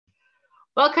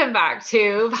Welcome back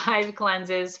to 5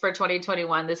 cleanses for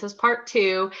 2021. This is part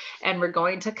 2, and we're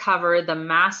going to cover the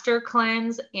master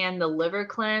cleanse and the liver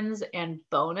cleanse, and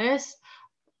bonus,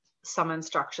 some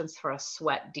instructions for a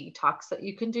sweat detox that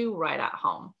you can do right at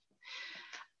home.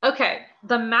 Okay,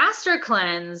 the master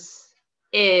cleanse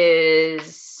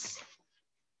is,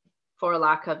 for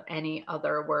lack of any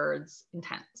other words,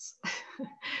 intense.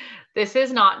 This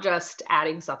is not just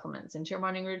adding supplements into your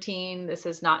morning routine. This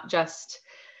is not just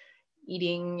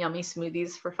eating yummy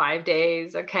smoothies for 5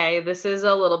 days. Okay, this is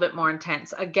a little bit more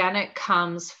intense. Again, it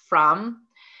comes from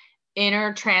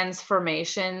inner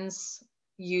transformations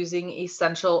using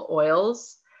essential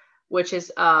oils, which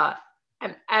is an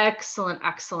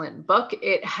excellent book.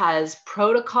 It has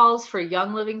protocols for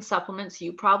young living supplements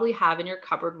you probably have in your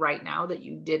cupboard right now that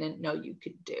you didn't know you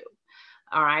could do.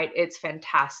 All right, it's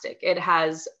fantastic. It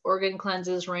has organ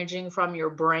cleanses ranging from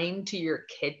your brain to your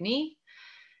kidney.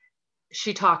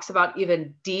 She talks about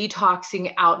even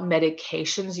detoxing out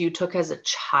medications you took as a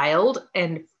child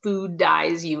and food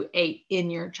dyes you ate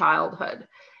in your childhood.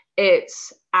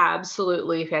 It's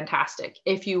absolutely fantastic.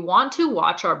 If you want to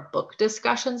watch our book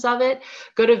discussions of it,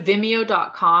 go to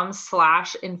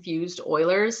vimeo.com/infused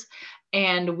oilers.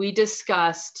 And we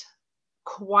discussed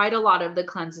quite a lot of the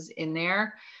cleanses in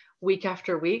there week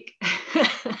after week.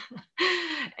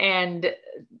 And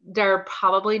they're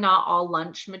probably not all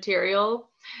lunch material,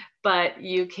 but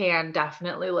you can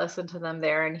definitely listen to them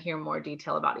there and hear more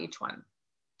detail about each one.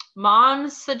 Mom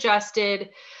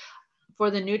suggested for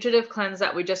the nutritive cleanse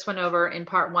that we just went over in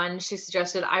part 1, she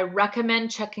suggested I recommend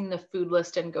checking the food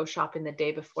list and go shopping the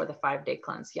day before the 5-day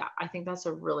cleanse. Yeah, I think that's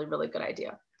a really, really good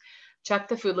idea. Check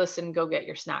the food list and go get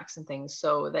your snacks and things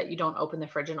so that you don't open the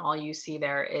fridge and all you see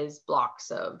there is blocks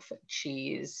of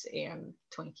cheese and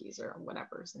Twinkies or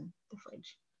whatever's in the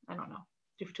fridge. I don't know.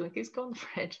 Do Twinkies go in the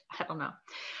fridge? I don't know.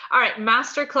 All right,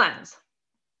 master cleanse.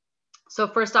 So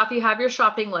first off, you have your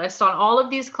shopping list. On all of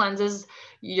these cleanses,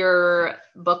 your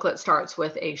booklet starts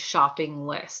with a shopping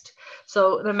list.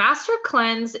 So the master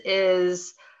cleanse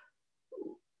is,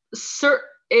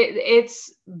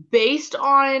 it's based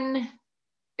on,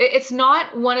 it's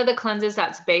not one of the cleanses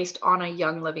that's based on a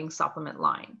Young Living supplement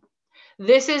line.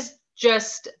 This is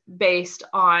just based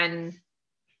on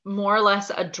more or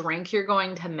less a drink you're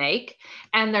going to make,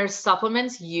 and there's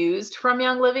supplements used from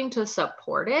Young Living to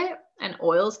support it and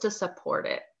oils to support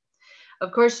it.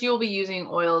 Of course, you'll be using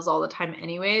oils all the time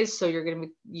anyways, so you're going to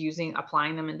be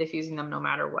applying them and diffusing them no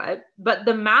matter what. But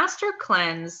the master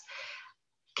cleanse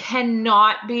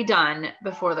cannot be done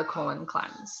before the colon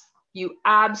cleanse. You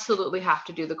absolutely have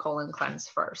to do the colon cleanse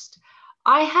first.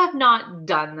 I have not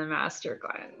done the master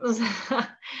cleanse.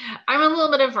 I'm a little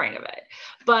bit afraid of it,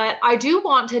 but I do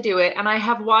want to do it. And I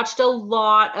have watched a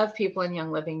lot of people in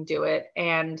Young Living do it.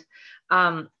 And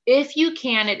if you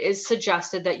can, it is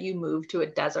suggested that you move to a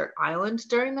desert island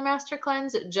during the master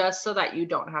cleanse, just so that you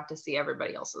don't have to see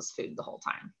everybody else's food the whole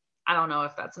time. I don't know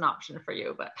if that's an option for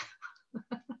you, but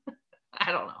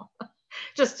I don't know.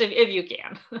 Just if you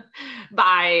can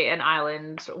buy an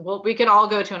island. Well, we can all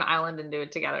go to an island and do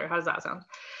it together. How does that sound?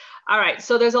 All right.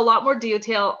 So there's a lot more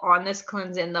detail on this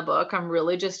cleanse in the book. I'm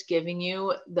really just giving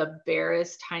you the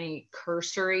barest tiny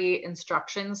cursory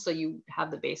instructions so you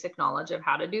have the basic knowledge of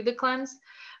how to do the cleanse.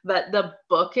 But the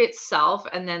book itself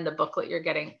and then the booklet you're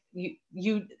getting,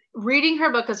 you reading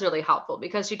her book is really helpful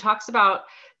because she talks about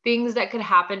things that could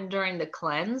happen during the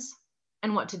cleanse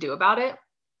and what to do about it.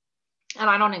 And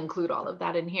I don't include all of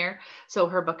that in here. So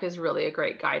her book is really a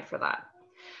great guide for that.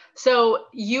 So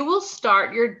you will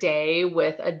start your day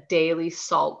with a daily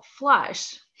salt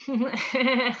flush.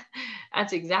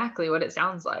 That's exactly what it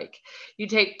sounds like. You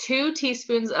take 2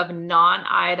 teaspoons of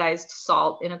non-iodized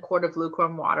salt in a quart of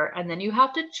lukewarm water, and then you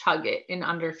have to chug it in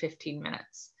under 15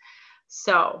 minutes.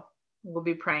 So we'll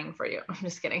be praying for you. I'm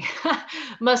just kidding.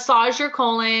 Massage your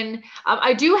colon.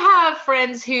 I do have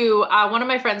friends who, one of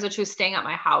my friends, which was staying at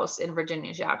my house in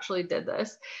Virginia, she actually did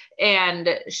this.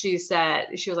 And she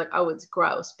said, she was like, oh, it's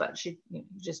gross, but she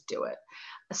just do it.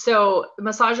 So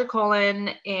massage your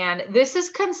colon, and this is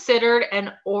considered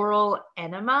an oral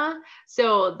enema.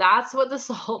 So that's what the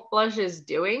salt flush is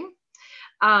doing.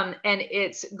 And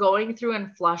it's going through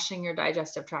and flushing your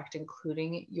digestive tract,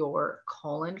 including your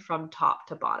colon from top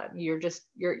to bottom. You're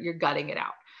gutting it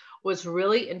out. What's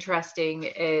really interesting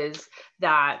is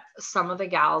that some of the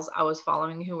gals I was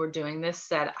following who were doing this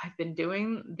said, I've been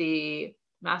doing the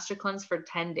master cleanse for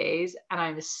 10 days and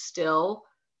I'm still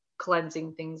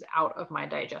cleansing things out of my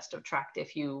digestive tract.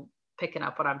 If you picking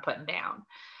up what I'm putting down,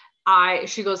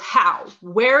 she goes, how?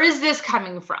 Where is this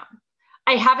coming from?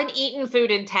 I haven't eaten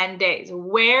food in 10 days.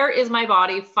 Where is my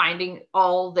body finding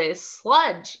all this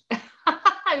sludge?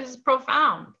 this is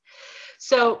profound.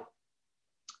 So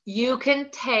you can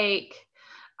take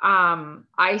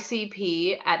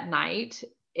ICP at night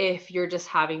if you're just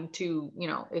having to, you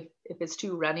know, if it's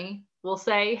too runny, we'll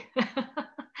say.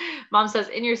 Mom says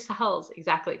in your cells,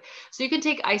 exactly. So you can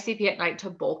take ICP at night to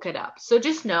bulk it up. So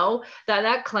just know that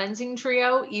that cleansing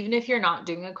trio, even if you're not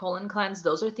doing a colon cleanse,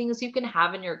 those are things you can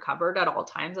have in your cupboard at all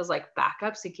times as like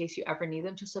backups in case you ever need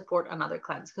them to support another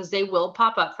cleanse, because they will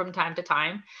pop up from time to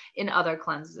time in other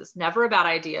cleanses. Never a bad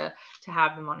idea to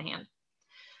have them on hand.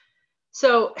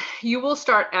 So you will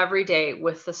start every day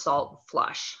with the salt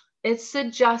flush. It's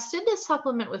suggested to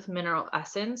supplement with mineral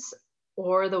essence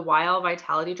or the Wild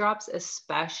Vitality drops,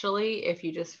 especially if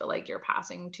you just feel like you're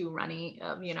passing too runny,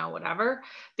 you know, whatever,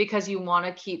 because you want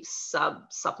to keep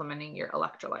supplementing your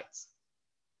electrolytes.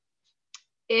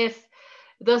 If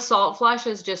the salt flush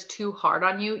is just too hard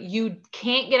on you, you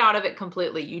can't get out of it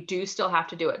completely. You do still have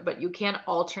to do it, but you can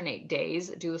alternate days,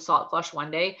 do a salt flush one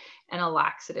day and a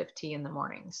laxative tea in the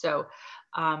morning. So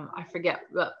I forget,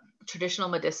 Traditional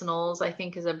Medicinals, I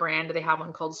think, is a brand. They have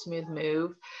one called Smooth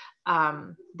Move.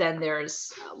 Then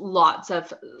there's lots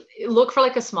of, look for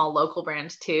like a small local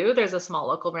brand too. There's a small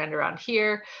local brand around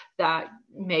here that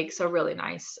makes a really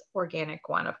nice organic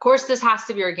one. Of course, this has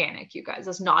to be organic, you guys.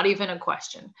 It's not even a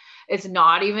question. It's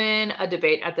not even a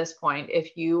debate at this point.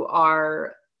 If you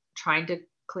are trying to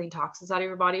clean toxins out of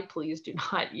your body, please do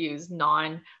not use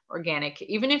non-organic.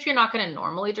 Even if you're not going to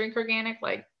normally drink organic,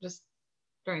 like just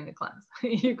during the cleanse,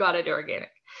 you got to do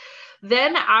organic.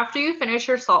 Then after you finish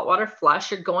your saltwater flush,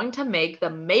 you're going to make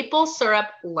the maple syrup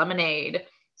lemonade.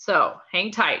 So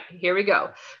hang tight. Here we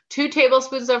go. 2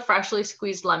 tablespoons of freshly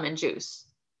squeezed lemon juice.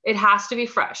 It has to be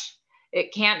fresh.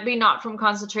 It can't be not from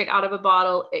concentrate out of a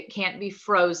bottle. It can't be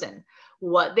frozen.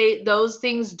 What those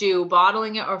things do,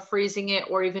 bottling it or freezing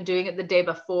it or even doing it the day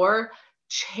before,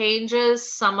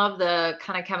 changes some of the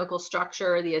kind of chemical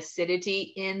structure, the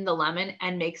acidity in the lemon,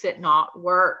 and makes it not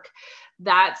work.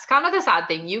 That's kind of the sad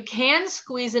thing. You can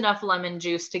squeeze enough lemon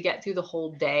juice to get through the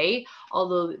whole day,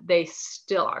 although they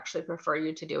still actually prefer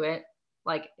you to do it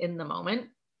like in the moment.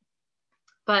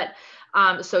 But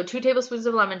so 2 tablespoons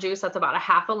of lemon juice, that's about a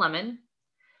half a lemon.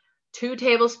 2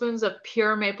 tablespoons of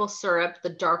pure maple syrup, the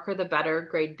darker the better,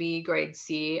 grade B, grade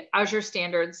C. Azure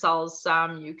Standard sells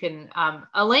some. You can,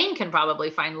 Elaine can probably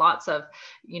find lots of,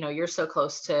 you know, you're so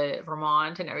close to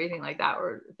Vermont and everything like that.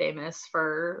 We're famous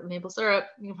for maple syrup.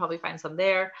 You can probably find some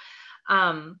there.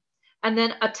 And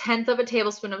then 1/10 of a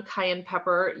tablespoon of cayenne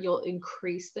pepper. You'll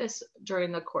increase this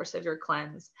during the course of your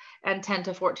cleanse, and 10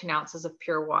 to 14 ounces of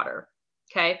pure water.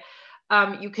 Okay.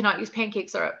 You cannot use pancake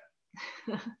syrup.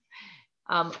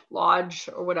 Lodge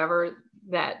or whatever,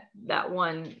 that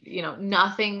one, you know,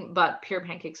 nothing but pure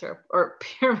pancake syrup or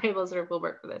pure maple syrup will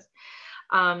work for this.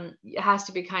 It has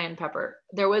to be cayenne pepper.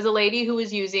 There was a lady who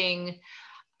was using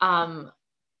from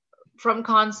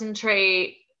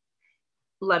concentrate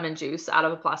lemon juice out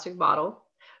of a plastic bottle.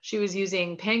 She was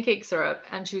using pancake syrup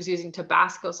and she was using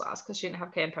Tabasco sauce because she didn't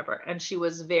have cayenne pepper. And she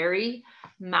was very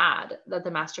mad that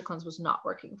the Master Cleanse was not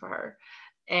working for her.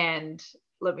 And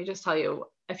let me just tell you,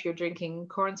 if you're drinking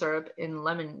corn syrup in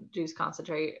lemon juice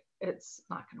concentrate, it's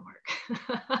not going to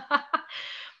work.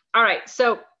 All right.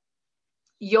 So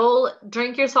you'll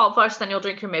drink your salt flush, then you'll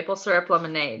drink your maple syrup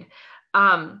lemonade.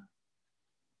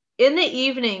 In the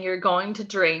evening, you're going to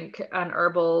drink an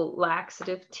herbal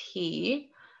laxative tea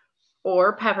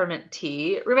or peppermint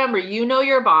tea. Remember, you know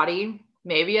your body.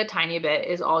 Maybe a tiny bit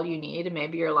is all you need.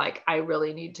 Maybe you're like, I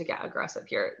really need to get aggressive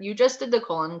here. You just did the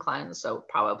colon cleanse, so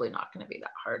probably not going to be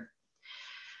that hard.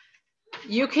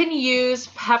 You can use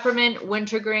peppermint,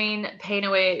 wintergreen, Pain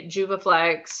Away,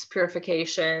 Juvaflex,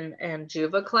 Purification, and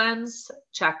Juva Cleanse.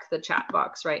 Check the chat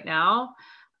box right now.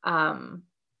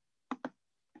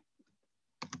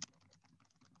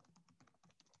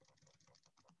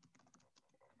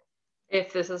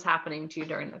 If this is happening to you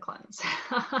during the cleanse.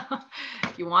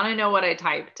 You want to know what I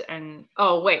typed, and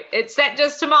oh wait, it's set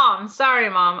just to mom. Sorry,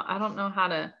 mom. I don't know how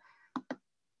do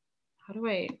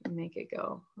I make it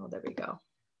go? Oh, there we go.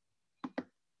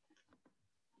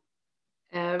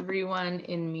 Everyone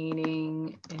in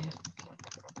meeting,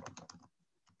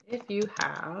 if you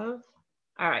have.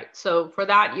 All right, so for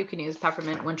that, you can use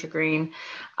peppermint, wintergreen,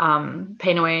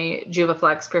 Pain Away,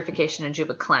 Juvaflex, Purification, and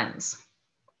Juva Cleanse.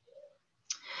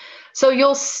 So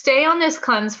you'll stay on this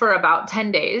cleanse for about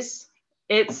 10 days.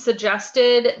 It's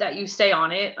suggested that you stay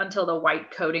on it until the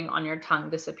white coating on your tongue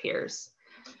disappears.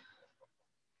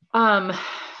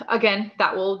 Again,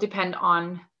 that will depend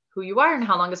on who you are and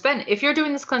how long it's been. If you're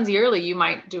doing this cleanse yearly, you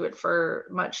might do it for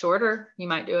much shorter. You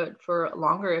might do it for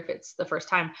longer if it's the first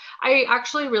time. I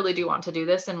actually really do want to do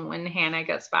this. And when Hannah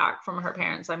gets back from her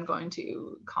parents, I'm going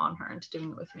to con her into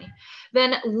doing it with me.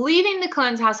 Then leaving the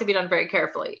cleanse has to be done very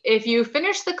carefully. If you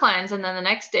finish the cleanse and then the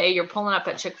next day you're pulling up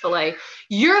at Chick-fil-A,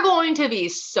 you're going to be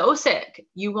so sick,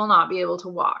 you will not be able to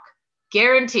walk.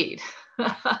 Guaranteed.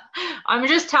 I'm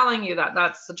just telling you that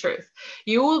that's the truth.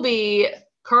 You will be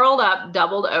curled up,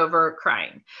 doubled over,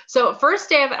 crying. So first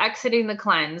day of exiting the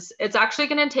cleanse, it's actually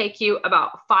going to take you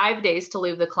about 5 days to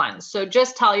leave the cleanse. So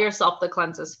just tell yourself the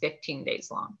cleanse is 15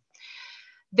 days long.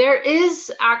 There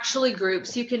is actually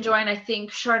groups you can join. I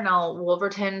think Charnel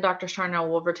Wolverton, Dr. Charnel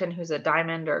Wolverton, who's a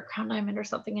diamond or crown diamond or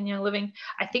something in Young Living,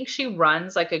 I think she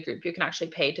runs like a group you can actually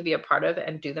pay to be a part of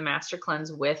and do the master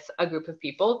cleanse with a group of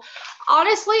people.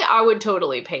 Honestly, I would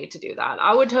totally pay to do that.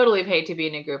 I would totally pay to be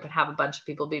in a group and have a bunch of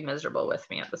people be miserable with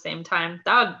me at the same time.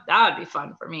 That would be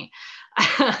fun for me.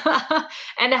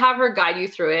 And to have her guide you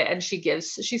through it. And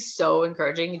she's so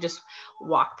encouraging. You just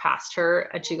walk past her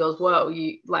and she goes, whoa,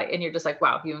 and you're just like,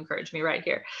 wow, you encouraged me right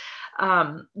here.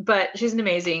 But she's an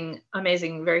amazing,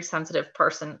 very sensitive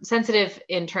person, sensitive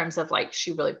in terms of like,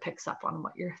 she really picks up on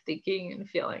what you're thinking and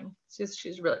feeling.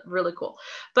 She's really, really cool.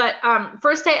 But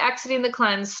first day exiting the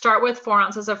cleanse, start with 4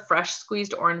 ounces of fresh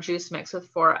squeezed orange juice mixed with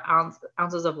 4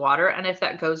 ounces of water. And if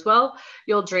that goes well,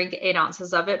 you'll drink 8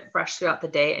 ounces of it fresh throughout the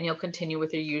day, and you'll continue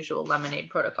with your usual lemonade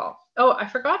protocol. Oh, I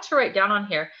forgot to write down on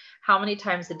here how many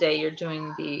times a day you're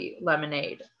doing the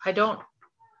lemonade. I don't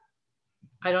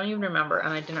even remember,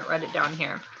 and I didn't write it down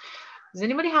here. Does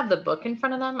anybody have the book in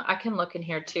front of them? I can look in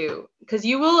here too, because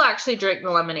you will actually drink the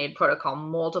lemonade protocol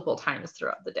multiple times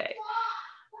throughout the day.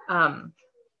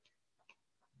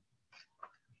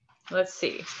 Let's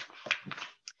see.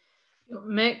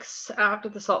 Mix after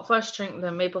the salt flush, drink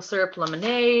the maple syrup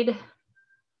lemonade.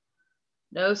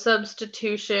 No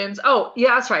substitutions. Oh,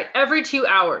 yeah, that's right. Every 2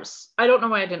 hours. I don't know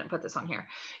why I didn't put this on here.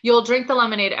 You'll drink the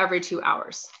lemonade every 2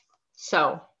 hours.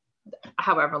 So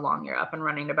however long you're up and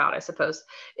running about, I suppose.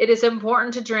 It is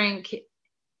important to drink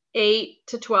 8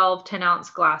 to 12 10-ounce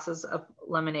glasses of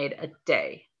lemonade a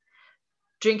day.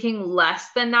 Drinking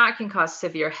less than that can cause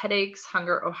severe headaches,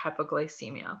 hunger, or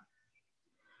hypoglycemia.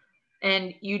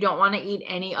 And you don't want to eat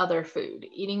any other food.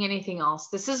 Eating anything else.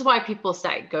 This is why people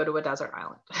say, go to a desert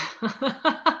island.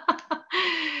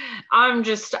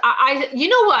 You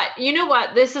know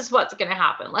what? This is what's going to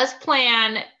happen. Let's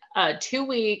plan a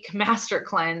 2-week master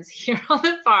cleanse here on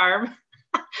the farm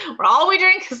where all we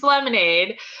drink is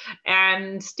lemonade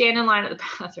and stand in line at the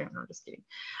bathroom. No, I'm just kidding.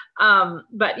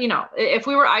 But if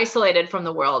we were isolated from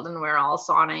the world and we're all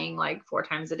sauning like 4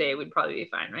 times a day, we'd probably be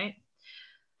fine, right?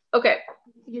 Okay.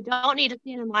 You don't need to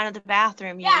stand in line at the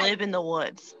bathroom. You live in the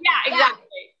woods. Yeah,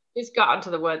 exactly. Just got into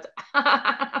the woods.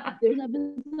 There's a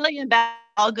bazillion bags,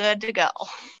 all good to go.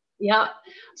 Yep.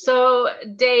 So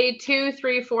day 2,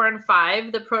 3, 4, and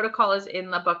 5, the protocol is in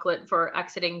the booklet for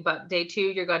exiting, but day 2,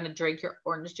 you're going to drink your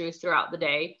orange juice throughout the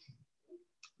day.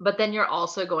 But then you're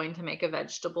also going to make a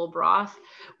vegetable broth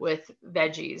with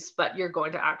veggies, but you're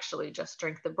going to actually just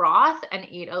drink the broth and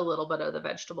eat a little bit of the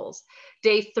vegetables.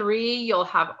 Day 3, you'll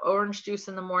have orange juice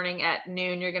in the morning. At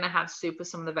noon, you're going to have soup with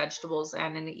some of the vegetables.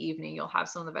 And in the evening, you'll have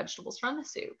some of the vegetables from the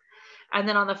soup. And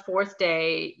then on the 4th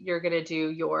day, you're going to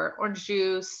do your orange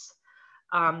juice.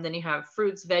 Then you have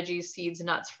fruits, veggies, seeds,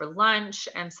 nuts for lunch,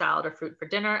 and salad or fruit for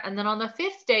dinner. And then on the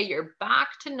 5th day, you're back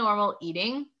to normal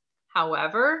eating.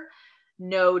 However,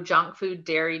 no junk food,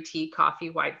 dairy, tea, coffee,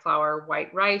 white flour,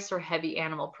 white rice, or heavy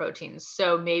animal proteins.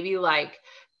 So maybe like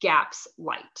GAPS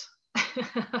light.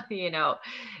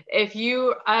 If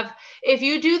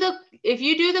you do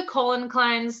the colon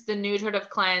cleanse, the nutritive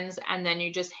cleanse, and then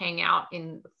you just hang out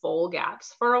in full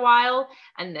GAPS for a while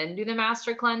and then do the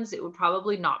master cleanse, it would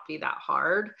probably not be that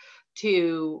hard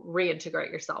to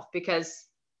reintegrate yourself, because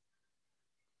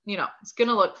it's going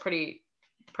to look pretty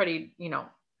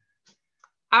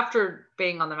after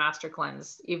being on the master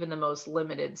cleanse, even the most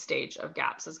limited stage of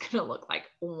GAPS is going to look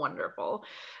like wonderful.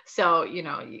 So,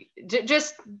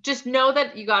 just know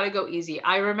that you got to go easy.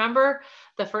 I remember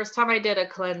the first time I did a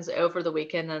cleanse over the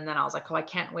weekend, and then I was like, oh, I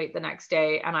can't wait the next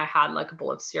day. And I had like a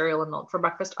bowl of cereal and milk for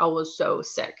breakfast. I was so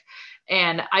sick.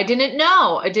 And I didn't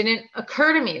know, it didn't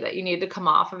occur to me that you need to come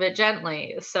off of it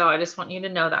gently. So I just want you to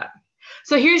know that.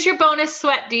 So here's your bonus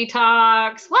sweat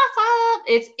detox. What's up?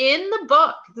 It's in the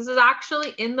book. This is actually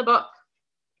in the book.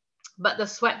 But the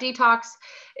sweat detox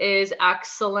is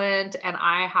excellent. And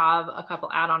I have a couple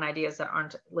add-on ideas that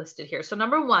aren't listed here. So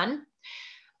number 1,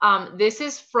 This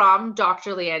is from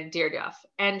Dr. Leanne Dearduff,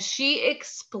 and she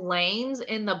explains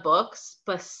in the book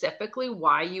specifically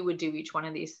why you would do each one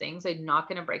of these things. I'm not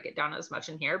going to break it down as much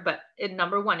in here, but in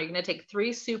number one, you're going to take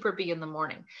 3 Super B in the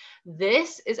morning.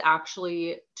 This is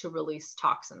actually to release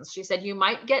toxins. She said you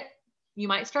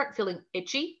might start feeling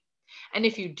itchy, and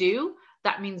if you do,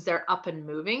 that means they're up and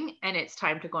moving and it's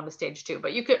time to go into stage 2,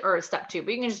 but you could, or step 2,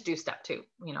 but you can just do step 2,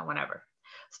 whenever.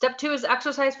 Step 2 is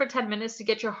exercise for 10 minutes to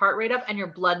get your heart rate up and your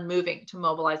blood moving to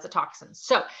mobilize the toxins.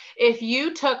 So if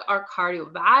you took our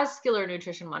cardiovascular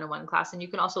nutrition 101 class, and you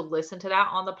can also listen to that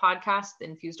on the podcast, the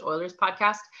Infused Oilers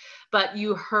podcast, but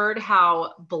you heard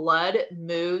how blood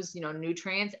moves,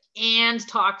 nutrients and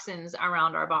toxins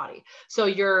around our body. So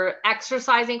you're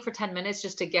exercising for 10 minutes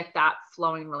just to get that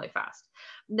flowing really fast.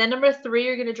 Then number 3,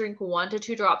 you're going to drink 1 to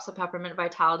 2 drops of peppermint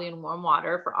vitality in warm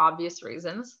water for obvious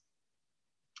reasons.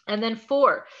 And then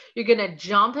 4, you're going to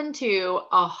jump into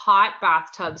a hot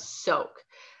bathtub soak.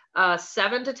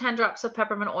 7 to 10 drops of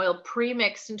peppermint oil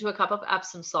pre-mixed into a cup of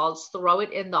Epsom salts. Throw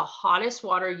it in the hottest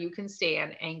water you can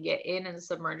stand and get in and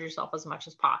submerge yourself as much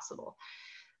as possible.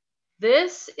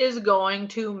 This is going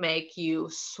to make you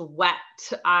sweat.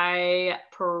 I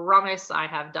promise I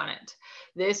have done it.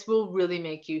 This will really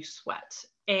make you sweat.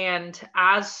 And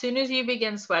as soon as you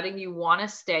begin sweating, you want to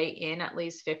stay in at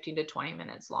least 15 to 20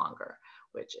 minutes longer,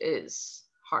 which is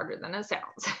harder than it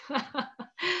sounds.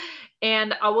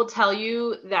 And I will tell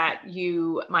you that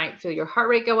you might feel your heart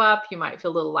rate go up. You might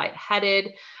feel a little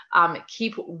lightheaded.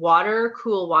 Keep cool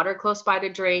water close by to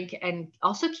drink, and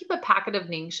also keep a packet of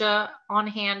Ningxia on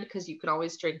hand because you can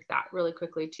always drink that really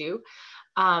quickly too.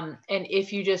 And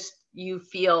if you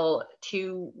feel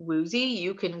too woozy,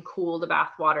 you can cool the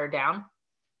bath water down.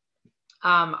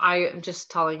 I am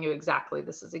just telling you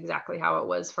this is exactly how it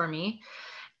was for me.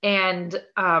 And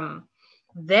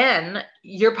then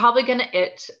you're probably going to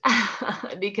itch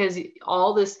because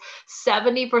all this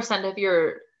 70% of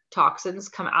your toxins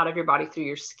come out of your body through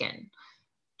your skin.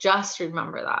 Just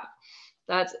remember that.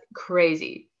 That's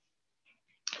crazy.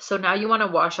 So now you want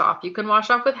to wash off. You can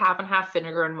wash off with half and half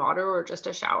vinegar and water, or just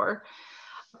a shower.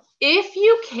 If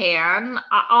you can,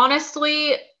 I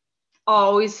honestly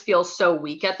always feel so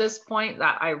weak at this point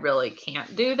that I really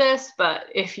can't do this. But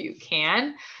if you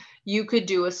can, you could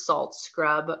do a salt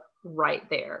scrub right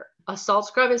there. A salt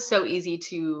scrub is so easy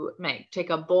to make.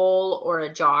 Take a bowl or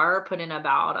a jar, put in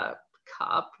about a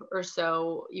cup or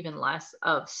so, even less,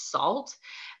 of salt,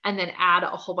 and then add a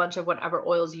whole bunch of whatever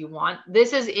oils you want.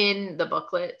 This is in the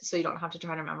booklet, so you don't have to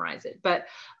try to memorize it, but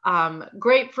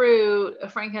grapefruit,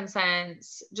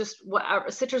 frankincense, just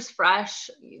whatever, citrus fresh,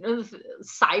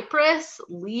 cypress,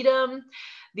 ledum.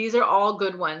 These are all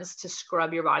good ones to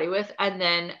scrub your body with, and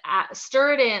then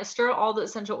stir all the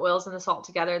essential oils and the salt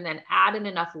together, and then add in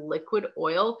enough liquid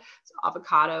oil, so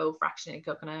avocado, fractionated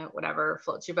coconut, whatever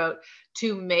floats your boat,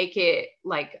 to make it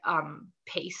like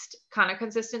paste kind of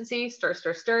consistency.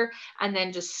 Stir, and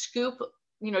then just scoop,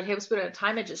 tablespoon at a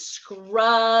time, and just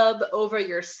scrub over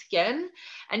your skin.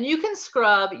 And you can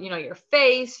scrub, your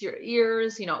face, your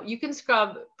ears, you can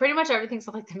scrub pretty much everything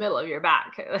except like the middle of your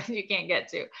back you can't get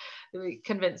to.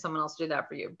 Convince someone else to do that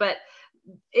for you. But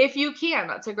if you can,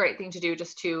 that's a great thing to do,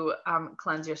 just to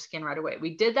cleanse your skin right away.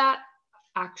 We did that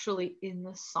actually in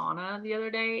the sauna the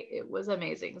other day. It was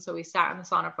amazing. So we sat in the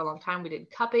sauna for a long time. We did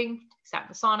cupping, sat in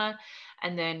the sauna,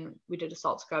 and then we did a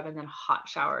salt scrub and then a hot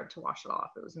shower to wash it off.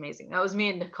 It was amazing. That was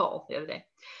me and Nicole the other day.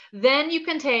 Then you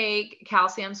can take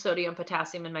calcium, sodium,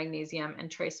 potassium, and magnesium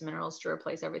and trace minerals to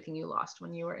replace everything you lost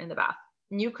when you were in the bath.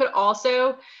 And you could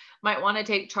also might want to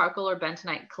take charcoal or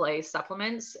bentonite clay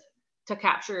supplements to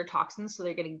capture your toxins, so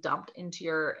they're getting dumped into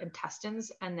your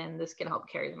intestines, and then this can help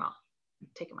carry them out,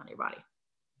 take them out of your body.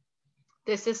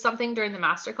 This is something during the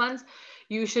master cleanse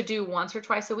you should do once or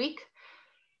twice a week.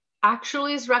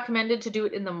 Actually, is recommended to do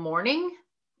it in the morning.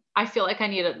 I feel like I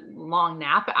need a long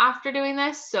nap after doing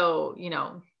this, so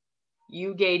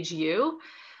you gauge you,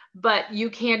 but you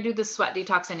can do the sweat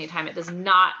detox anytime. It does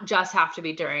not just have to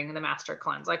be during the master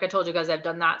cleanse. Like I told you guys, I've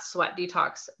done that sweat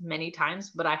detox many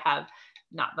times, but I have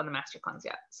not done the master cleanse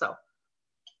yet. So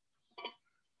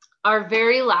our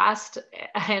very last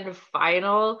and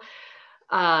final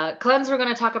cleanse we're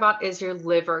going to talk about is your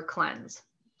liver cleanse.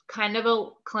 Kind of a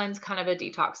cleanse, kind of a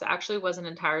detox. I actually wasn't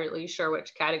entirely sure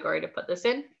which category to put this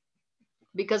in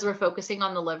because we're focusing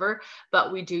on the liver,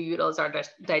 but we do utilize our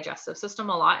digestive system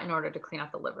a lot in order to clean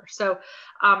out the liver. So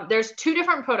there's 2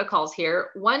 different protocols here.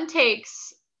 One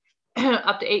takes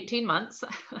up to 18 months.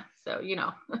 So,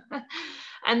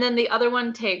 and then the other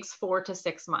one takes 4 to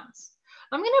 6 months.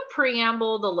 I'm going to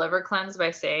preamble the liver cleanse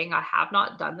by saying I have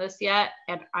not done this yet,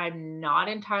 and I'm not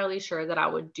entirely sure that I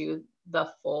would do the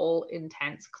full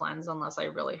intense cleanse unless I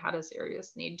really had a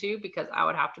serious need to, because I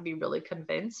would have to be really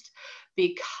convinced,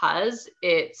 because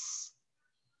it's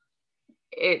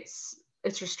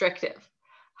restrictive.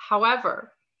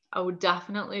 However, I would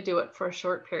definitely do it for a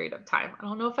short period of time. I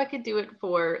don't know if I could do it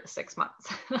for 6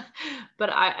 months, but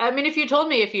I mean, if you told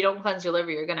me if you don't cleanse your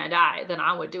liver, you're going to die, then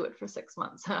I would do it for 6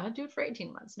 months. I'd do it for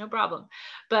 18 months, no problem.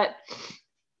 But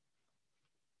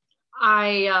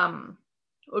I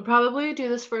would probably do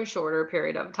this for a shorter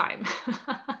period of time.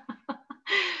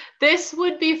 This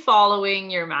would be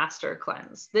following your master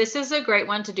cleanse. This is a great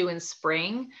one to do in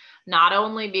spring, not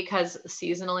only because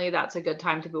seasonally that's a good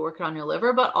time to be working on your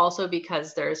liver, but also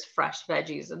because there's fresh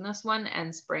veggies in this one,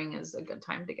 and spring is a good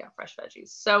time to get fresh veggies.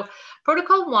 So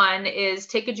protocol 1 is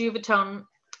take a Juvitone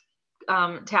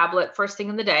tablet first thing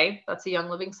in the day. That's a Young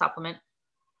Living supplement.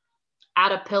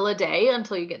 Add a pill a day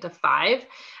until you get to 5,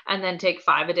 and then take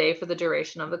 5 a day for the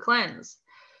duration of the cleanse.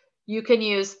 You can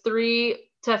use 3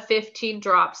 to 15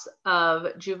 drops of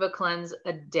JuvaCleanse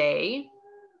a day,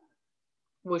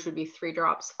 which would be 3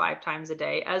 drops 5 times a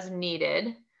day as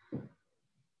needed.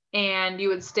 And you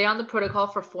would stay on the protocol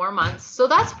for 4 months. So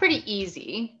that's pretty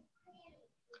easy.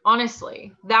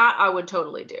 Honestly, that I would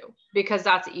totally do, because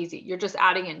that's easy. You're just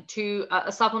adding in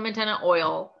a supplement and an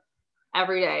oil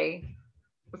every day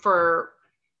for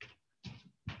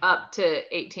up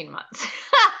to 18 months.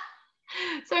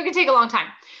 So it could take a long time.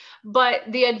 But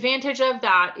the advantage of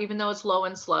that, even though it's low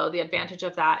and slow, the advantage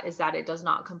of that is that it does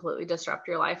not completely disrupt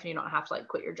your life, and you don't have to like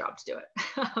quit your job to do it.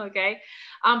 Okay.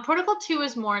 Protocol 2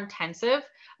 is more intensive.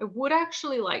 I would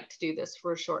actually like to do this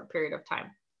for a short period of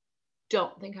time.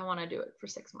 Don't think I want to do it for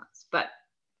 6 months, but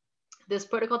this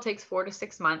protocol takes 4 to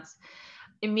 6 months.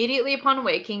 Immediately upon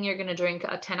waking, you're going to drink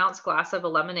a 10-ounce glass of a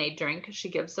lemonade drink. She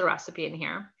gives the recipe in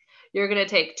here. You're going to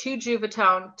take 2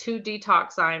 Juvitone, 2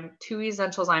 Detoxzyme, 2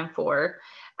 Essentialzyme 4,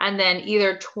 and then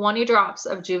either 20 drops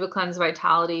of JuvaCleanse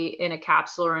Vitality in a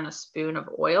capsule or in a spoon of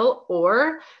oil,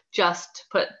 or just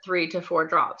put 3 to 4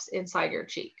 drops inside your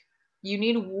cheek. You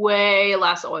need way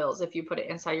less oils if you put it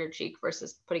inside your cheek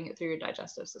versus putting it through your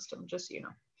digestive system, just so you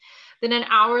know. Then an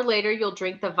hour later, you'll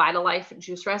drink the Vitalife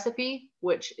juice recipe,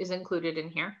 which is included in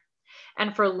here.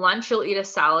 And for lunch, you'll eat a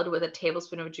salad with a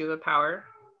tablespoon of Juva Power.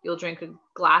 You'll drink a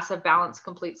glass of Balance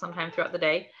Complete sometime throughout the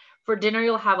day. For dinner,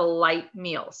 you'll have a light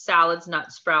meal: salads,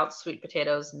 nuts, sprouts, sweet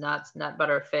potatoes, nuts, nut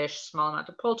butter, fish, small amount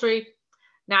of poultry,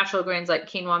 natural grains like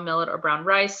quinoa, millet, or brown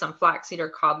rice, some flaxseed or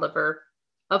cod liver.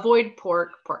 Avoid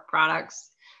pork products,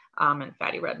 and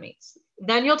fatty red meats.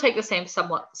 Then you'll take the same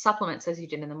supplements as you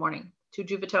did in the morning: 2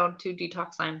 Juvitone, 2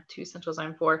 Detoxzyme, 2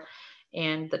 Essentialzyme 4,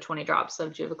 and the 20 drops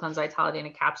of JuvaCleanse Vitality in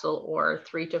a capsule, or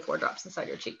 3 to 4 drops inside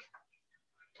your cheek.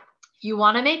 You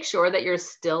want to make sure that you're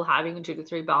still having 2 to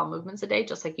 3 bowel movements a day,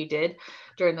 just like you did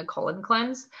during the colon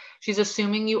cleanse. She's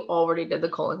assuming you already did the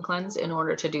colon cleanse in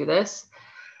order to do this,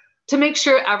 to make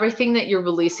sure everything that you're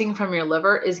releasing from your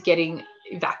liver is getting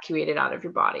evacuated out of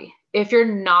your body. If you're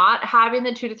not having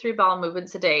the 2 to 3 bowel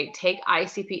movements a day, take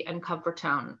ICP and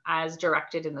Comfortone as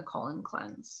directed in the colon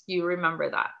cleanse. You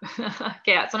remember that.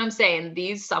 Okay, that's what I'm saying.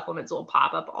 These supplements will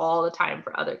pop up all the time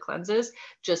for other cleanses.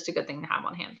 Just a good thing to have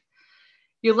on hand.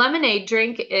 Your lemonade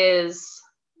drink is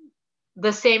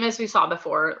the same as we saw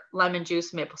before: lemon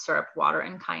juice, maple syrup, water,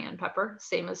 and cayenne pepper,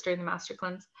 same as during the master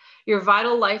cleanse. Your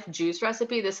Vitalife juice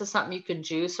recipe, this is something you can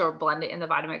juice or blend it in the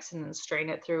Vitamix and then strain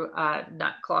it through a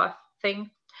nut cloth thing.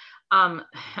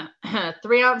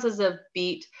 3 ounces of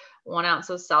beet, 1 ounce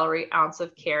of celery, ounce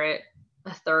of carrot,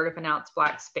 1/3 of an ounce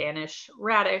black Spanish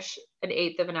radish,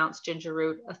 1/8 of an ounce ginger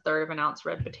root, 1/3 of an ounce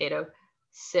red potato.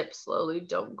 Sip slowly,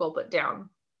 don't gulp it down.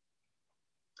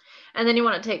 And then you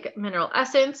want to take mineral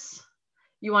essence.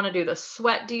 You want to do the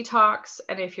sweat detox.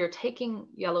 And if you're taking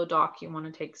Yellow Dock, you want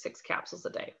to take 6 capsules a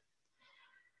day.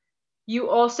 You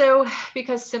also,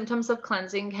 because symptoms of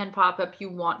cleansing can pop up, you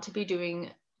want to be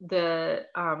doing the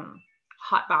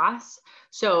hot baths.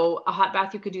 So a hot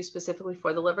bath you could do specifically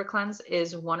for the liver cleanse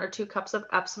is 1 or 2 cups of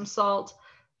Epsom salt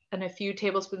and a few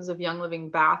tablespoons of Young Living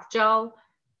bath gel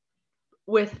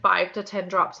with 5 to 10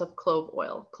 drops of clove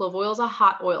oil. Clove oil is a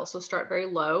hot oil, so start very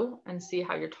low and see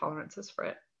how your tolerance is for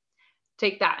it.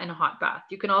 Take that in a hot bath.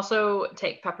 You can also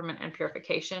take peppermint and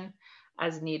purification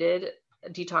as needed,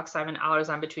 Detoxzyme and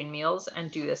Allerzyme between meals, and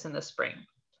do this in the spring.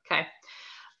 Okay.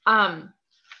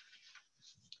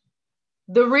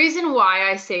 The reason why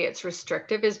I say it's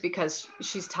restrictive is because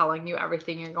she's telling you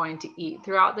everything you're going to eat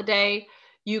throughout the day.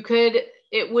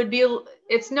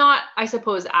 It's not, I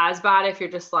suppose, as bad if you're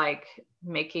just like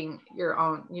making your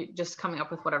own, you just coming up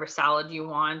with whatever salad you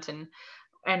want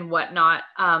and whatnot.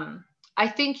 I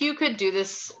think you could do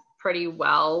this pretty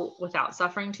well without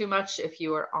suffering too much if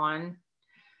you were on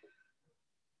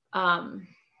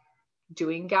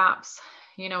doing gaps,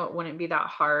 you know, it wouldn't be that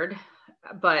hard.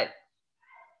 But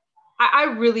I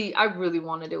really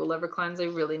want to do a liver cleanse. I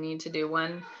really need to do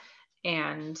one.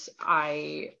 And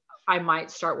I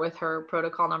might start with her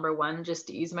protocol number 1 just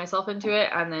to ease myself into it,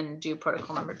 and then do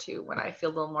protocol number 2 when I feel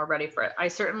a little more ready for it. I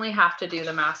certainly have to do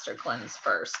the master cleanse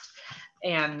first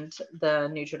and the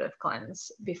nutritive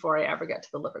cleanse before I ever get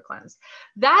to the liver cleanse.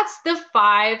 That's the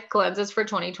 5 cleanses for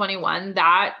 2021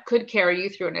 that could carry you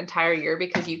through an entire year,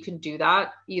 because you can do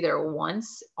that either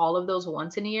once, all of those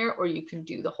once in a year, or you can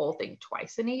do the whole thing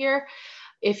twice in a year.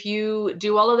 If you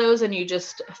do all of those and you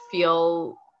just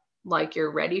feel like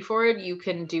you're ready for it, you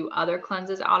can do other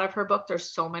cleanses out of her book. There's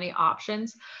so many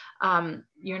options.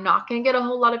 You're not going to get a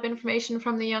whole lot of information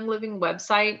from the Young Living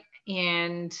website,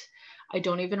 and I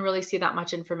don't even really see that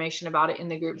much information about it in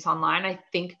the groups online. I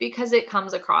think because it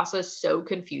comes across as so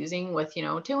confusing with, you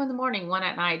know, 2 in the morning, 1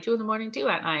 at night, 2 in the morning, 2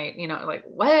 at night, you know, like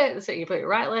what? So you put your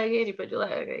right leg in, you put your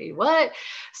leg in, what?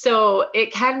 So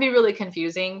it can be really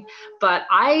confusing, but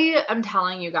I am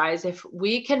telling you guys, if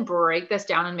we can break this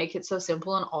down and make it so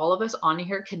simple, and all of us on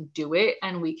here can do it,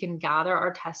 and we can gather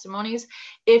our testimonies.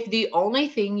 If the only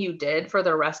thing you did for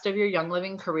the rest of your Young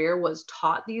Living career was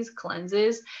taught these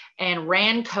cleanses and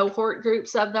ran cohort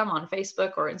groups of them on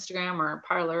Facebook or Instagram or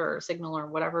Parler or Signal or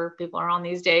whatever people are on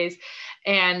these days,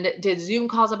 and did Zoom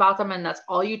calls about them, and that's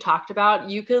all you talked about,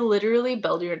 you could literally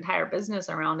build your entire business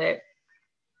around it.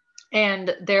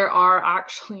 And there are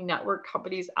actually network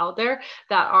companies out there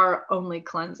that are only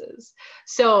cleanses.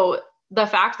 So the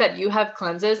fact that you have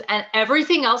cleanses and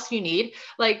everything else you need,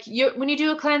 like when you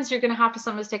do a cleanse, you're going to have to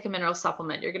sometimes take a mineral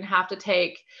supplement. You're going to have to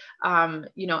take,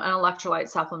 you know, an electrolyte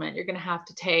supplement. You're going to have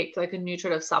to take like a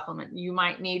nutritive supplement. You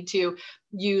might need to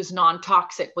use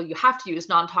non-toxic. Well, you have to use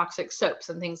non-toxic soaps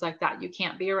and things like that. You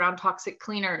can't be around toxic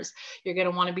cleaners. You're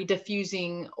going to want to be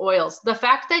diffusing oils. The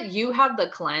fact that you have the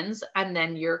cleanse and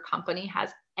then your company has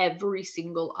every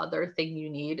single other thing you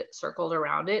need circled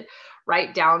around it,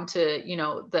 right down to, you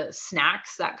know, the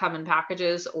snacks that come in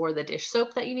packages or the dish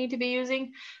soap that you need to be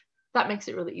using, that makes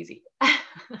it really easy.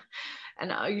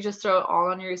 And you just throw it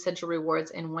all on your essential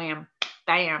rewards and wham,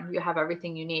 bam, you have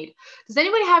everything you need. Does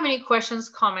anybody have any questions,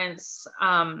 comments,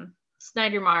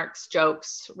 snide remarks,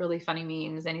 jokes, really funny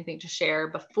memes, anything to share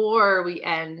before we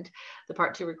end the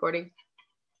part 2 recording?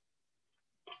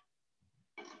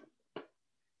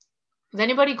 Is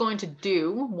anybody going to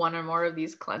do 1 or more of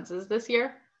these cleanses this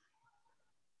year?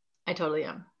 I totally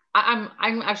am.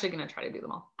 I'm actually going to try to do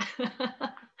them all.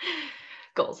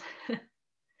 Goals.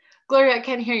 Gloria, I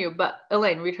can't hear you, but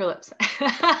Elaine, read her lips.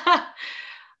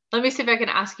 Let me see if I can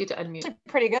ask you to unmute. I'm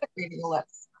pretty good at reading the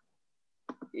lips.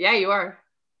 Yeah, you are.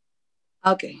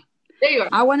 Okay. There you are.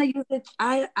 I want to use it.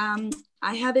 I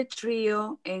have a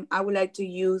trio, and I would like to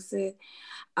use it.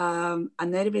 I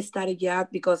never started yet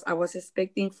because I was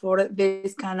expecting for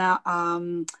this kind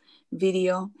of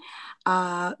video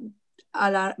a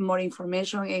lot more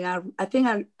information, and I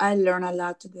think I learned a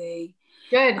lot today.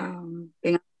 Good. And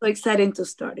I'm so excited to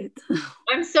start it.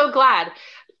 I'm so glad.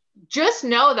 Just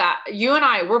know that you and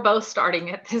I, we're both starting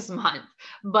it this month,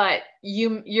 but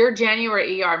your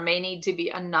January ER may need to be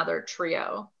another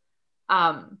trio.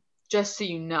 Just so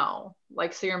you know,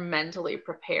 like, so you're mentally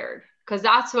prepared, because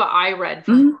that's what I read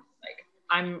from.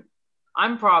 Mm-hmm. Like,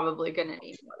 I'm probably gonna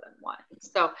need more than 1.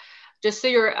 So just so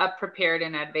you're prepared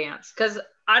in advance, because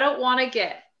I don't want to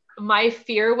get, my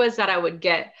fear was that I would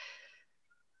get,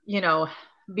 you know,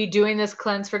 be doing this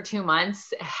cleanse for 2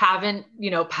 months, haven't,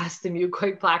 you know, passed the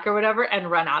mucoid plaque or whatever,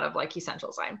 and run out of like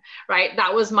essential sign, right?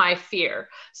 That was my fear.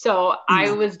 So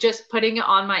I was just putting it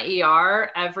on my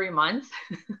ER every month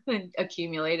and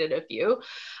accumulated a few,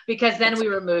 because then we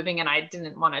were moving and I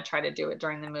didn't want to try to do it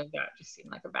during the move. That just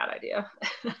seemed like a bad idea.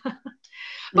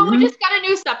 But we just got a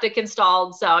new septic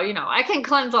installed. So, you know, I can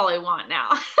cleanse all I want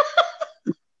now.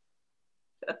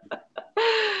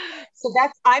 So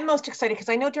I'm most excited because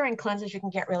I know during cleanses you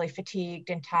can get really fatigued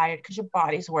and tired because your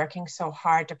body's working so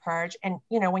hard to purge. And,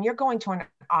 you know, when you're going to an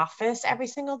office every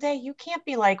single day, you can't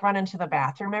be like running to the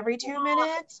bathroom every 2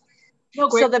 minutes. No,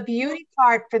 so the beauty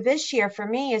part for this year for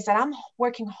me is that I'm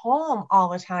working home all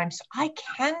the time. So I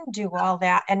can do all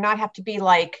that and not have to be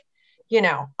like, you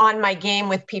know, on my game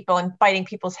with people and biting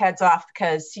people's heads off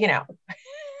because, you know,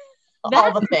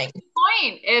 all the things.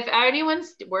 Point. If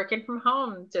anyone's working from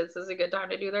home, this is a good time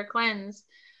to do their cleanse.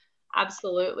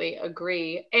 Absolutely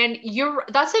agree. And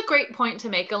that's a great point to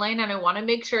make, Elaine. And I want to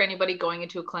make sure anybody going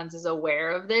into a cleanse is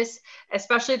aware of this,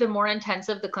 especially the more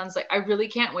intensive the cleanse. Like, I really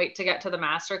can't wait to get to the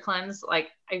master cleanse. Like,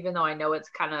 even though I know it's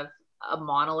kind of a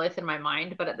monolith in my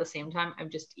mind, but at the same time, I'm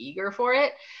just eager for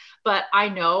it. But I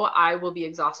know I will be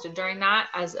exhausted during that,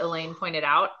 as Elaine pointed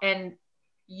out. And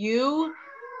you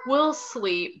will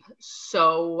sleep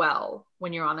so well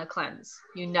when you're on a cleanse.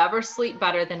 You never sleep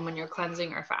better than when you're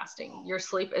cleansing or fasting. Your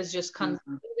sleep is just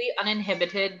completely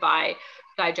uninhibited by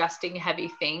digesting heavy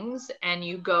things. And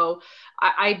you go,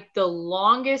 the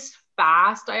longest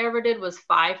fast I ever did was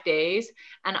 5 days.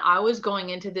 And I was going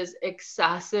into this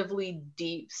excessively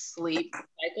deep sleep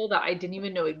cycle that I didn't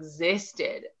even know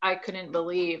existed. I couldn't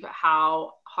believe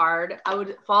how hard I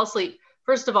would fall asleep.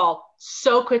 First of all,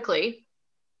 so quickly.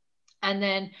 And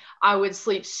then I would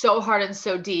sleep so hard and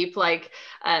so deep, like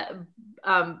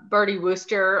Bertie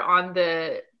Wooster on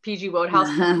the PG Wodehouse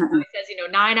says,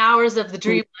 9 hours of the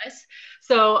dreamless.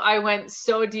 So I went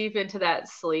so deep into that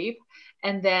sleep.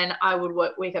 And then I would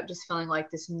wake up just feeling like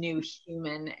this new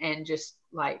human, and just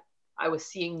like I was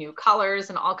seeing new colors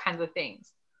and all kinds of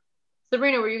things.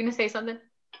 Sabrina, were you going to say something?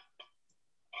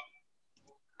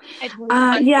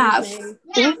 Yeah.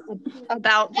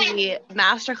 About the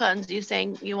master cleanse. You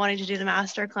saying you wanted to do the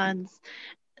master cleanse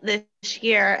this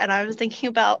year, and I was thinking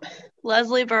about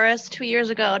Leslie Burris 2 years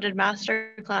ago did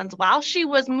master cleanse while she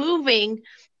was moving,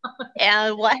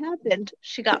 and what happened?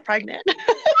 She got pregnant.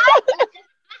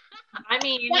 I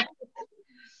mean,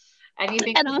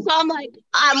 anything. And also I'm like,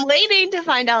 I'm waiting to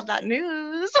find out that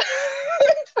news.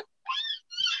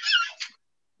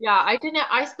 Yeah,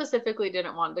 I specifically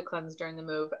didn't want to cleanse during the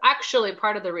move. Actually,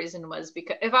 part of the reason was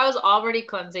because if I was already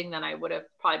cleansing, then I would have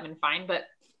probably been fine. But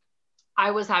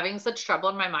I was having such trouble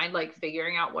in my mind, like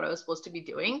figuring out what I was supposed to be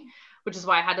doing, which is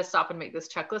why I had to stop and make this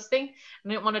checklist thing.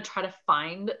 And I didn't want to try to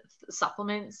find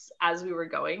supplements as we were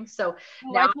going. So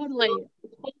now I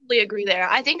totally agree there.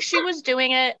 I think she was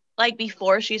doing it like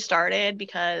before she started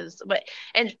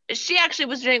and she actually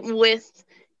was doing it with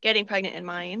getting pregnant in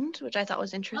mind, which I thought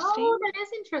was interesting. Oh, that is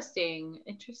interesting.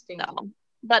 So,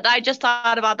 but I just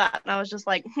thought about that, and I was just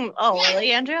like, oh,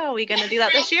 really, Andrea? Are we going to do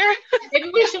that this year? Maybe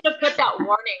we should have put that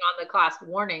warning on the class.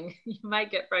 Warning, you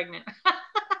might get pregnant.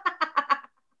 I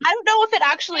don't know if it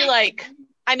actually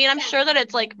I'm sure that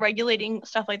it's like regulating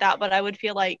stuff like that, but I would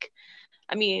feel like,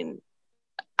 I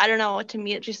don't know. To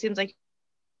me, it just seems like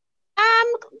I'm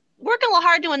working a little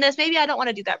hard doing this. Maybe I don't want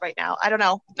to do that right now. I don't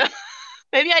know.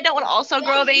 Maybe I don't want to also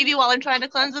grow a baby while I'm trying to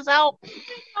cleanse this out.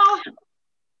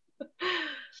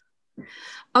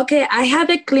 Okay, I have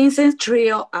a cleansing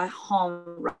trio at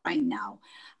home right now.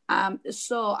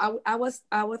 So I was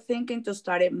thinking to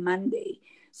start it Monday.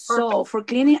 So for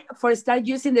start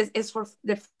using this is for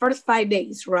the first 5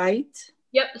 days, right?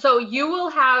 Yep. So you will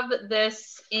have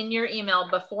this in your email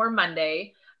before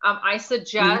Monday. I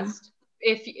suggest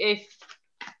if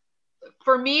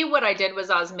for me, what I did was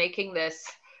I was making this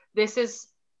is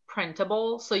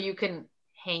printable, so you can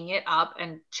hang it up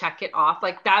and check it off.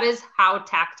 Like that is how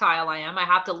tactile I am. I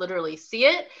have to literally see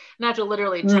it and I have to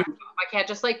literally check it off. I can't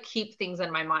just like keep things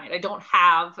in my mind. I don't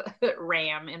have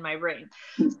RAM in my brain.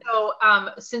 So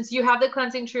since you have the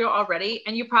cleansing trio already,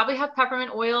 and you probably have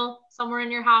peppermint oil somewhere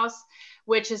in your house,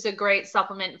 which is a great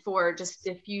supplement for just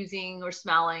diffusing or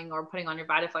smelling or putting on your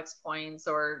Vitaflex points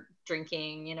or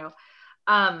drinking,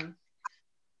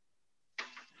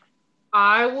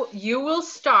 you will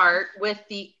start with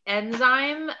the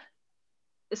enzyme.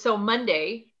 So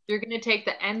Monday, you're going to take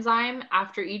the enzyme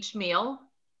after each meal,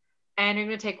 and you're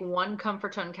going to take 1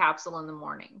 Comfortone capsule in the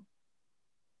morning.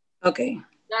 Okay.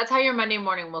 That's how your Monday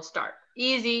morning will start.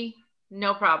 Easy,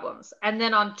 no problems. And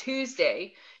then on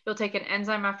Tuesday, you'll take an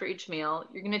enzyme after each meal.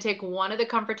 You're going to take 1 of the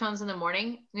Comfortones in the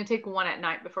morning. You're going to take 1 at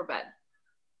night before bed.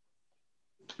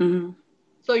 Mm-hmm.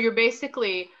 So you're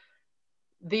basically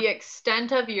the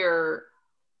extent of the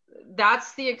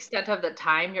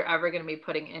time you're ever going to be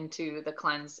putting into the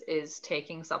cleanse is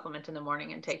taking supplement in the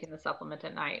morning and taking the supplement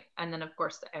at night. And then of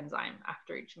course the enzyme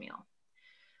after each meal.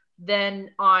 Then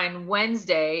on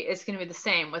Wednesday, it's going to be the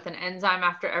same with an enzyme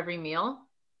after every meal.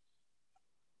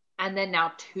 And then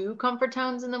now 2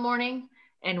 Comfortones in the morning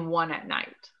and 1 at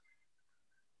night.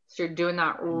 So you're doing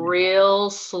that real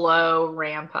slow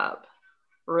ramp up,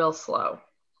 real slow.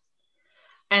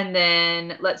 And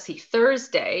then let's see,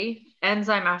 Thursday,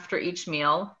 enzyme after each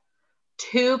meal,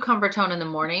 2 Comfortone in the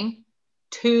morning,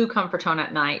 2 Comfortone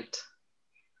at night.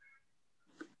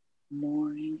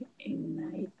 Morning and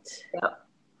night. Yep.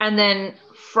 And then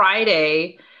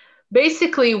Friday,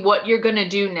 basically what you're going to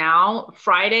do now,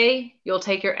 Friday, you'll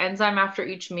take your enzyme after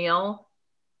each meal,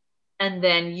 and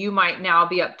then you might now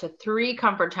be up to 3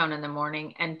 Comfortone in the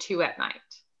morning and 2 at night.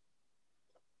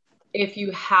 If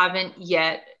you haven't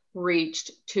yet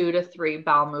reached 2 to 3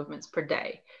 bowel movements per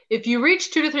day. If you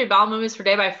reach 2 to 3 bowel movements per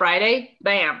day by Friday,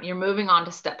 bam, you're moving on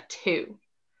to step 2.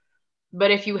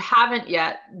 But if you haven't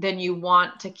yet, then you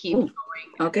want to keep going.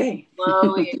 Okay.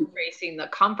 Slowly increasing the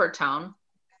comfort tone.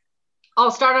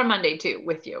 I'll start on Monday too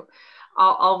with you.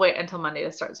 I'll wait until Monday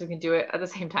to start so we can do it at the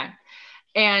same time.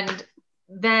 And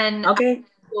then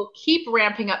we'll keep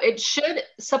ramping up. It should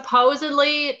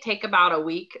supposedly take about a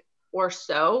week or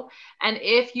so. And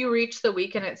if you reach the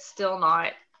week and it's still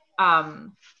not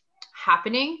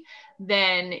happening,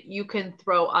 then you can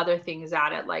throw other things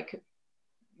at it. Like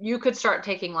you could start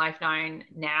taking Life 9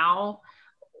 now,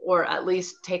 or at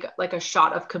least take like a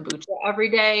shot of kombucha every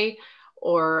day,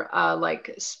 or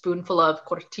like spoonful of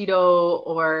cortito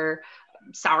or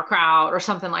sauerkraut or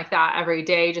something like that every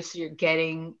day, just so you're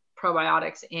getting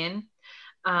probiotics in.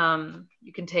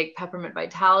 You can take peppermint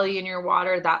vitality in your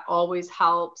water. That always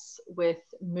helps with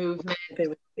movement.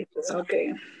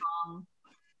 Okay.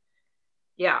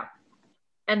 Yeah.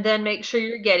 And then make sure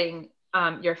you're getting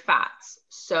your fats.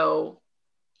 So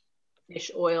fish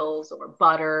oils or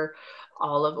butter,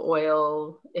 olive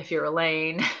oil, if you're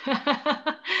Elaine,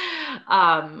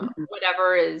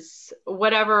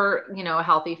 whatever,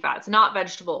 healthy fats, not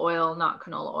vegetable oil, not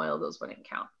canola oil, those wouldn't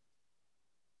count.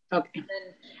 Okay.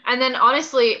 And then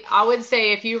honestly, I would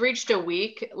say if you reached a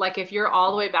week, like if you're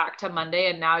all the way back to Monday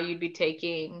and now you'd be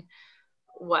taking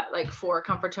like 4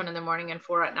 comfort tone in the morning and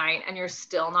 4 at night, and you're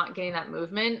still not getting that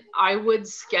movement, I would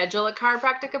schedule a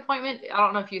chiropractic appointment. I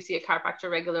don't know if you see a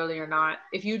chiropractor regularly or not.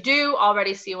 If you do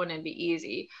already see one, it'd be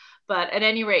easy. But at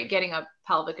any rate, getting a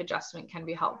pelvic adjustment can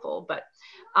be helpful. But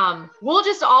we'll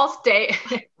just all stay.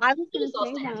 I was going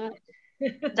to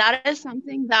say that is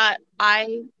something that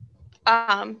I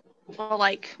well,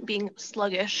 like being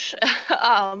sluggish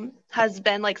has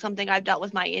been like something I've dealt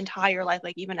with my entire life,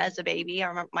 like even as a baby. I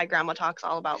remember my grandma talks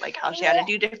all about like how she had to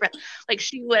do different, like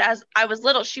she would, as I was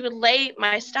little, she would lay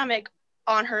my stomach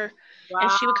on her. Wow.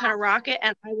 And she would kind of rock it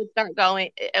and I would start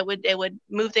going, it would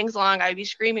move things along. I'd be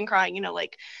screaming, crying,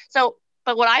 so,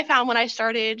 but what I found when I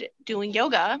started doing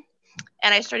yoga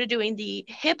and I started doing the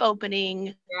hip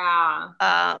opening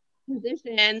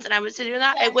positions, and I would sit doing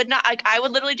that, it would not, like I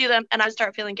would literally do them and I'd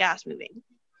start feeling gas moving.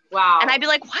 Wow. And I'd be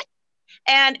like, what?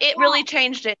 And it really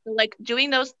changed it. Like doing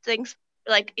those things,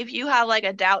 like if you have like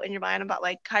a doubt in your mind about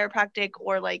like chiropractic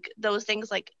or like those things,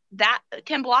 like that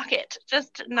can block it,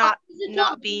 just not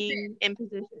being in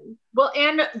position. Well,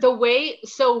 and the way,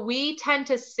 so we tend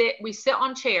to sit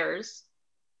on chairs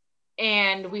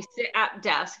and we sit at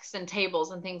desks and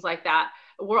tables and things like that.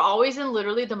 We're always in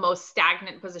literally the most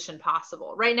stagnant position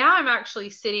possible. Right now, I'm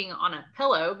actually sitting on a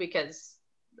pillow because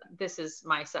this is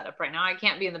my setup right now. I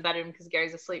can't be in the bedroom because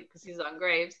Gary's asleep because he's on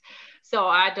Graves. So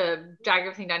I had to drag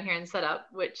everything down here and set up,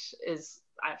 which is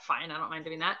fine. I don't mind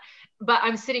doing that. But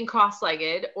I'm sitting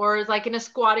cross-legged, or like in a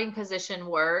squatting position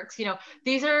works.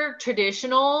 These are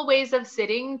traditional ways of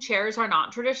sitting. Chairs are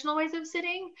not traditional ways of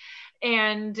sitting.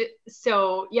 And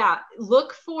so, yeah,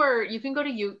 you can go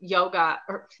to yoga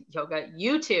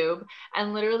YouTube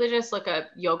and literally just look up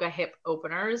yoga hip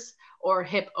openers or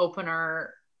hip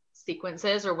opener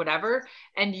sequences or whatever.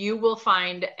 And you will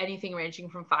find anything ranging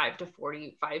from 5 to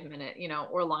 45 minute,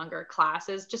 or longer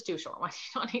classes. Just do a short one.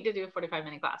 You don't need to do a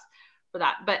 45-minute class for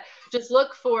that, but just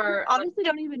look for. Honestly,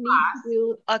 don't even need to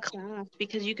do a class,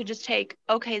 because you could just take,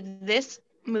 okay, this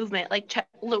movement, like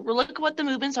look at what the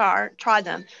movements are, try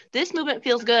them. This movement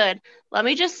feels good. Let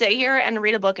me just sit here and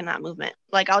read a book in that movement.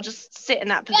 Like I'll just sit in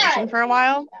that position for a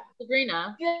while.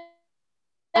 Sabrina,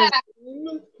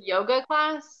 yoga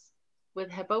class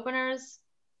with hip openers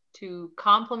to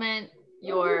complement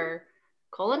your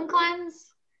colon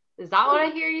cleanse. Is that what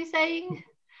I hear you saying?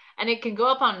 And it can go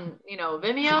up on,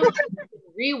 Vimeo.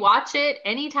 Rewatch it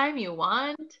anytime you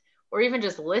want, or even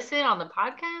just listen on the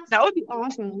podcast. That would be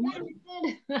awesome.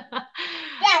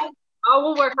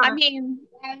 We'll work on we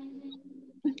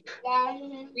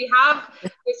have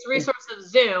this resource of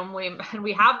Zoom.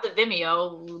 We have the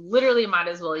Vimeo. Literally might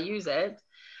as well use it.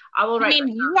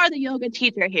 You are the yoga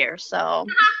teacher here, so.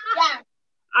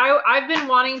 I've been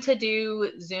wanting to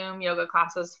do Zoom yoga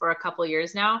classes for a couple of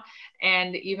years now,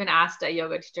 and even asked a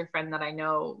yoga teacher friend that I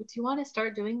know, do you want to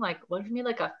start doing like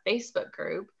a Facebook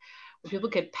group where people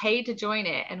could pay to join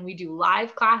it, and we do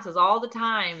live classes all the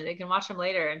time and they can watch them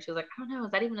later? And she was like, I don't know,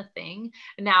 is that even a thing?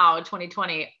 And now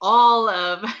 2020, all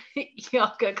of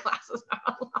yoga classes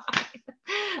are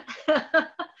online.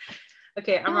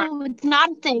 Okay, it's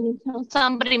not a thing until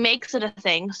somebody makes it a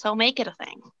thing, so make it a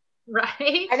thing.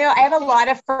 Right. I know I have a lot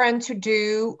of friends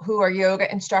who are yoga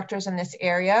instructors in this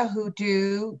area who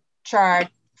do charge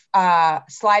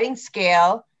sliding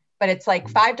scale but it's like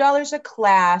 $5 a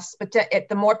class, but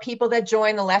the more people that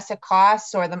join, the less it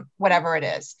costs, or the whatever it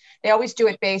is. They always do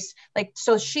it based, like,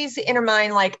 so she's in her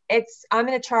mind, like, I'm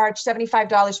going to charge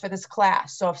 $75 for this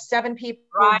class. So if 7 people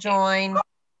join,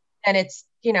 and it's,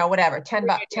 whatever, $10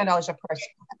 a person.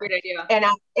 Great idea. And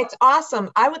it's awesome.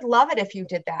 I would love it if you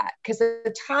did that, because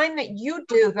the time that you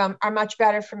do them are much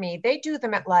better for me. They do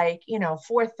them at like,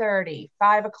 4:30,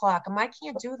 5 o'clock. And I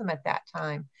can't do them at that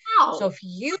time. Wow. So if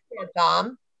you did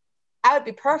them, that would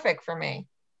be perfect for me.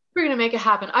 We're going to make it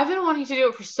happen. I've been wanting to do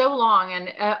it for so long.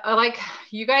 And like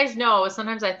you guys know,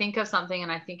 sometimes I think of something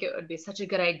and I think it would be such a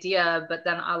good idea, but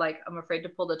then I'm afraid to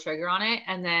pull the trigger on it.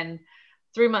 And then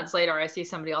 3 months later, I see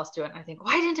somebody else do it. And I think,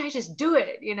 why didn't I just do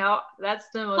it? That's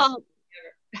the most. Well,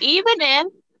 even if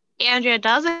Andrea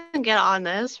doesn't get on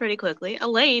this pretty quickly,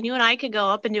 Elaine, you and I could go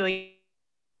up and do a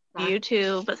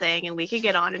YouTube thing, and we could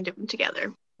get on and do them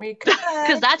together. We could.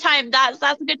 Because that's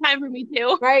a good time for me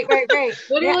too. Right.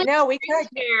 Literally, no, we could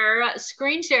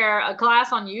screen share a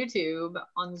class on YouTube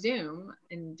on Zoom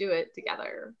and do it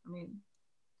together. I mean,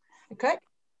 we could.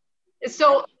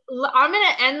 So I'm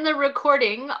going to end the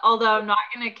recording, although I'm not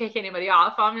going to kick anybody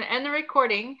off. I'm going to end the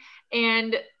recording,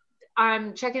 and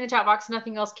I'm checking the chat box.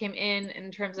 Nothing else came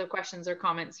in terms of questions or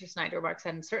comments or snide remarks,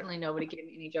 and certainly nobody gave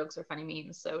me any jokes or funny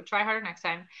memes. So try harder next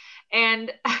time.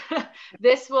 And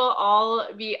this will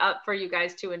all be up for you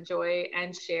guys to enjoy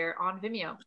and share on Vimeo.